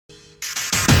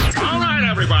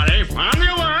everybody, on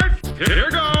the alert.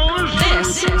 Here goes.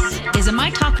 This is a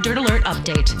My Talk Dirt Alert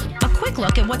update. A quick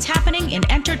look at what's happening in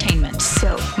entertainment.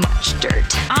 So much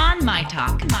dirt. On My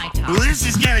Talk. Well, this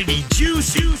is going to be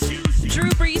juicy. Drew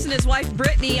Brees and his wife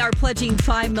Brittany are pledging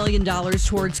 $5 million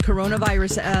towards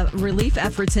coronavirus relief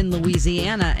efforts in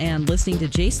Louisiana. And listening to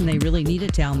Jason, they really need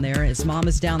it down there. His mom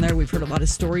is down there. We've heard a lot of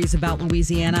stories about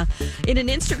Louisiana. In an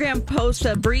Instagram post,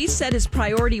 Brees said his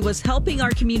priority was helping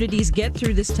our communities get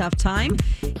through this tough time.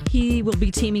 He will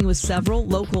be teaming with several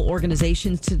local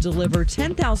organizations to deliver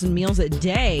 10,000 meals a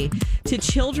day to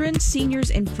children, seniors,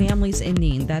 and families in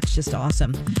need. That's just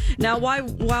awesome. Now,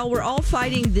 while we're all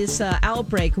fighting this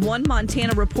outbreak, one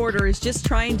Montana reporter is just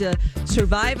trying to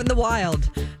survive in the wild.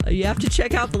 You have to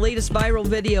check out the latest viral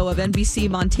video of NBC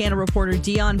Montana reporter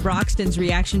Dion Broxton's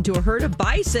reaction to a herd of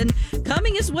bison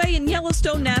coming his way in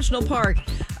Yellowstone National Park.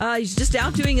 He's just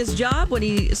out doing his job when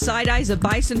he side-eyes a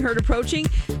bison herd approaching.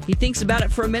 He thinks about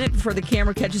it for a minute before the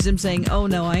camera catches him saying, "Oh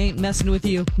no, I ain't messing with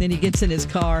you." And then he gets in his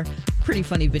car. Pretty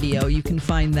funny video. You can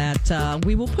find that.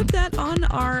 We will put that on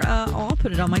I'll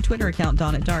put it on my Twitter account,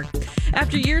 Dawn at Dark.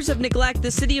 After years of neglect,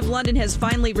 the City of London has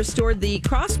finally restored the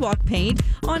crosswalk paint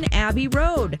on Abbey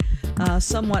Road.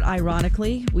 Somewhat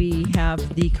ironically, we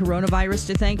have the coronavirus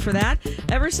to thank for that.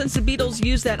 Ever since the Beatles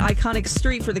used that iconic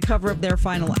street for the cover of their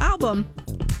final album,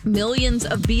 millions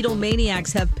of Beatle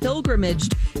maniacs have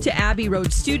pilgrimaged to Abbey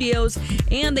Road Studios,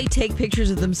 and they take pictures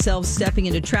of themselves stepping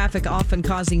into traffic, often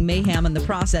causing mayhem in the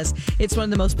process. It's one of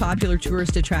the most popular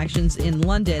tourist attractions in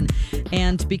London.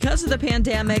 And because of the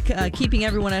pandemic, keeping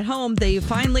everyone at home, they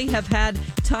finally have had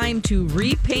time to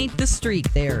repaint the street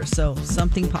there. So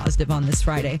something positive on this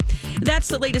Friday. That's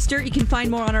the latest dirt. You can find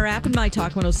more on our app and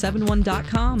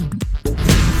mytalk1071.com.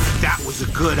 That was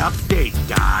a good update,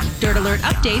 Don. Dirt Alert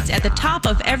updates at the top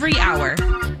of every hour.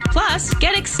 Plus,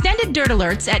 get extended Dirt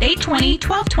Alerts at 8:20,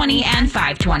 12:20, and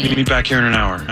 5:20. Meet back here in an hour.